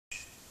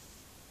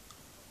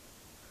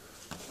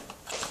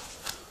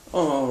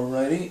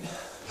Alrighty.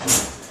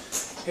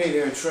 Hey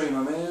there, Trey,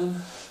 my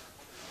man.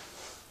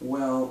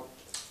 Well,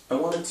 I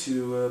wanted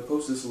to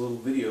post this little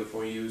video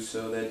for you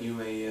so that you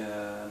may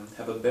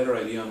have a better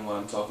idea on what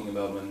I'm talking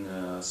about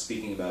when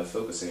speaking about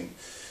focusing.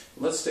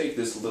 Let's take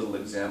this little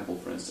example,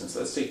 for instance.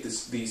 Let's take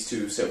these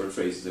two separate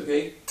phrases,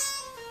 okay?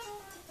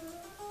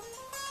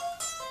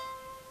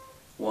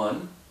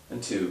 1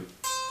 and 2.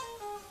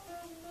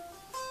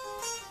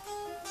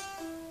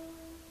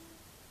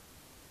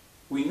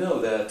 We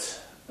know that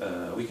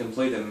we can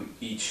play them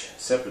each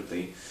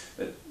separately,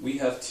 but we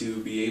have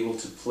to be able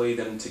to play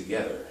them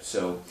together.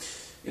 So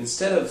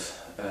instead of,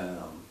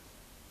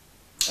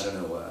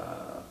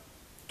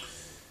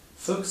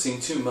 focusing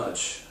too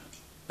much,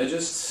 I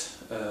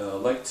just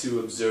like to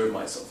observe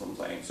myself when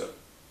playing. So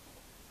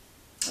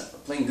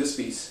playing this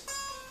piece.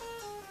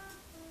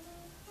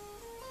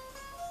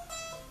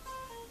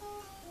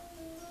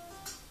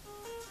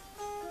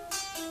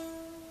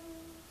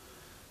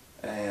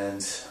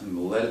 And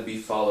let it be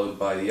followed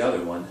by the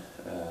other one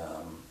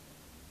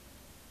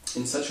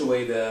in such a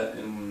way that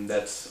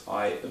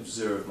I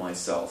observe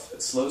myself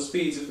at slow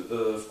speeds,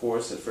 of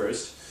course, at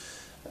first,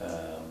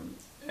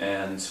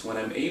 and when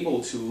I'm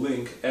able to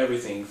link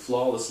everything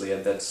flawlessly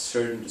at that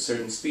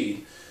certain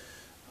speed,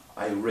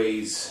 I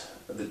raise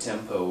the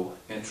tempo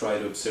and try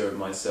to observe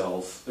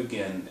myself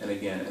again and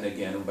again and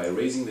again by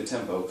raising the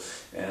tempo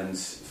and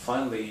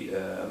finally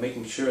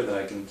making sure that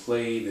I can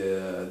play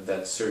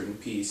that certain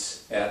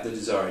piece at the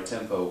desired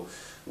tempo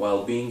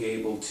while being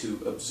able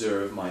to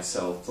observe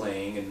myself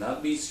playing and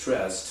not be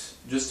stressed,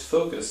 just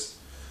focused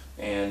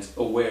and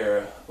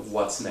aware of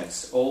what's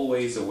next,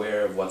 always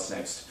aware of what's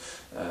next.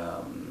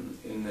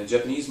 In the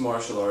Japanese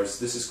martial arts,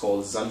 this is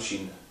called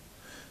zanshin.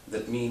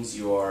 That means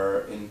you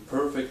are in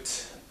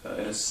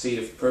a state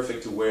of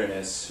perfect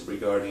awareness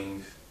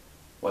regarding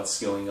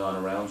what's going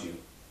on around you.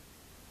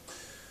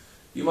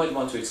 You might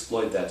want to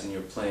exploit that in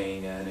your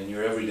playing and in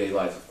your everyday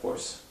life, of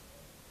course.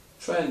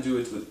 Try and do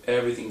it with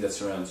everything that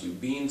surrounds you.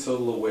 Be in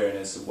total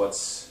awareness of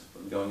what's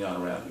going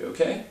on around you,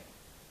 okay?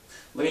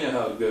 Let me know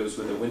how it goes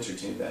with the winter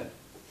tune then.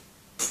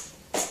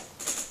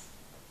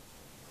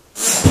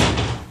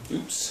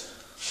 Oops.